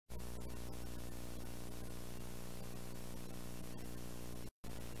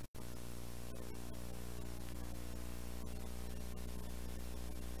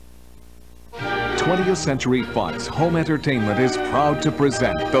20th Century Fox Home Entertainment is proud to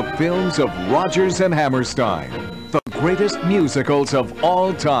present the films of Rodgers and Hammerstein, the greatest musicals of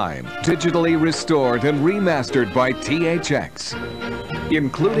all time, digitally restored and remastered by THX,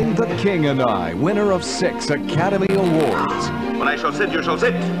 including The King and I, winner of 6 Academy Awards. When I shall sit, you shall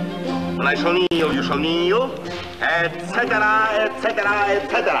sit. When I shall kneel, you shall kneel, etc., etc.,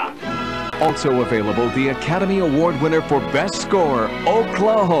 etc. Also available, the Academy Award winner for Best Score,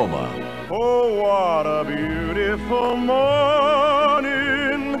 Oklahoma. Oh, what a beautiful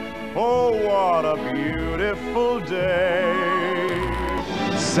morning. Oh, what a beautiful day.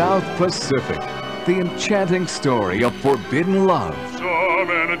 South Pacific, the enchanting story of forbidden love.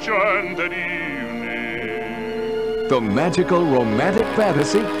 Some enchanted evening. The magical romantic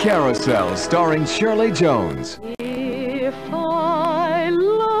fantasy Carousel, starring Shirley Jones. If I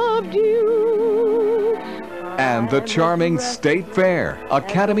loved you. And the charming State Fair,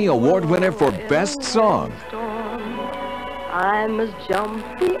 Academy Award winner for Best Song. I'm as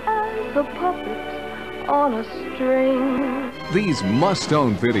jumpy as a puppet on a string. These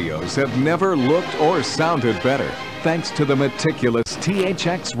must-own videos have never looked or sounded better, thanks to the meticulous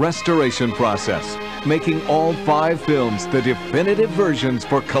THX restoration process, making all 5 films the definitive versions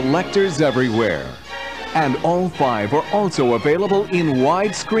for collectors everywhere. And all 5 are also available in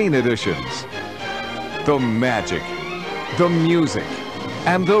widescreen editions. The magic, the music,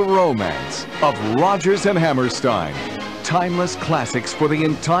 and the romance of Rodgers and Hammerstein. Timeless classics for the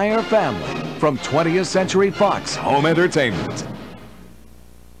entire family from 20th Century Fox Home Entertainment.